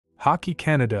Hockey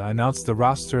Canada announced the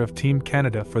roster of Team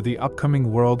Canada for the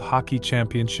upcoming World Hockey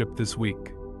Championship this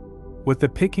week. With the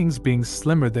pickings being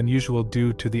slimmer than usual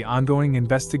due to the ongoing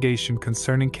investigation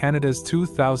concerning Canada's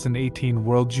 2018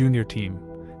 World Junior team,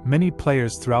 many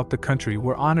players throughout the country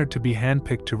were honored to be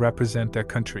handpicked to represent their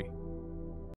country.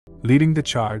 Leading the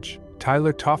charge,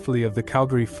 Calder Trophy of the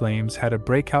Calgary Flames had a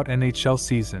breakout NHL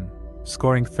season,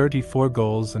 scoring 34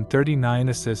 goals and 39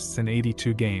 assists in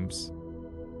 82 games.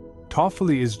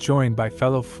 Toffoli is joined by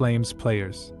fellow Flames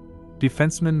players,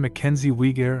 defenseman Mackenzie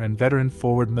Weegar and veteran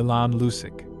forward Milan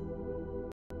Lucic.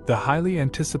 The highly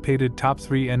anticipated top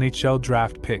 3 NHL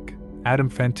draft pick, Adam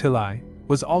Fantilli,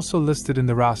 was also listed in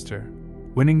the roster,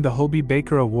 winning the Hobey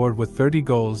Baker Award with 30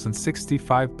 goals and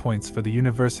 65 points for the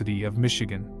University of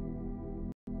Michigan.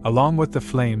 Along with the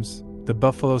Flames, the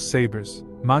Buffalo Sabres,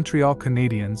 Montreal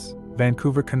Canadiens,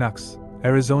 Vancouver Canucks,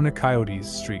 Arizona Coyotes,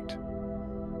 St.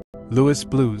 Louis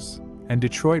Blues, and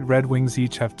Detroit Red Wings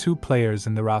each have 2 players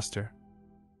in the roster.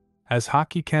 As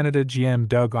Hockey Canada GM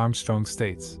Doug Armstrong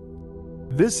states,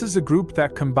 "This is a group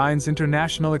that combines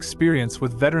international experience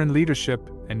with veteran leadership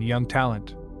and young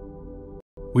talent.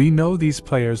 We know these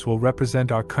players will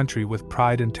represent our country with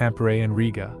pride in Tampere and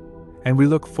Riga, and we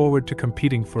look forward to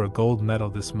competing for a gold medal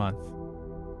this month."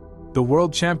 The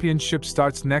World Championship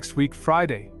starts next week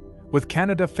Friday, with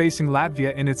Canada facing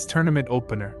Latvia in its tournament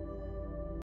opener.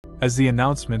 As the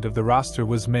announcement of the roster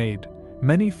was made,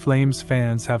 many Flames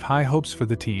fans have high hopes for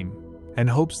the team, and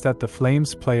hopes that the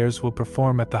Flames players will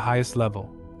perform at the highest level,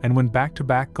 and win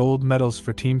back-to-back gold medals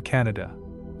for Team Canada,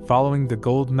 following the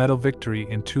gold medal victory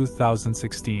in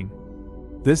 2016.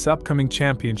 This upcoming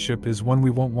championship is one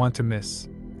we won't want to miss,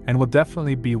 and will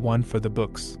definitely be one for the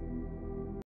books.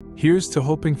 Here's to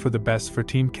hoping for the best for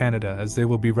Team Canada as they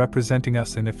will be representing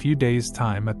us in a few days'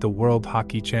 time at the World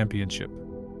Hockey Championship.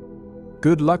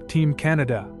 Good luck, Team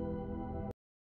Canada!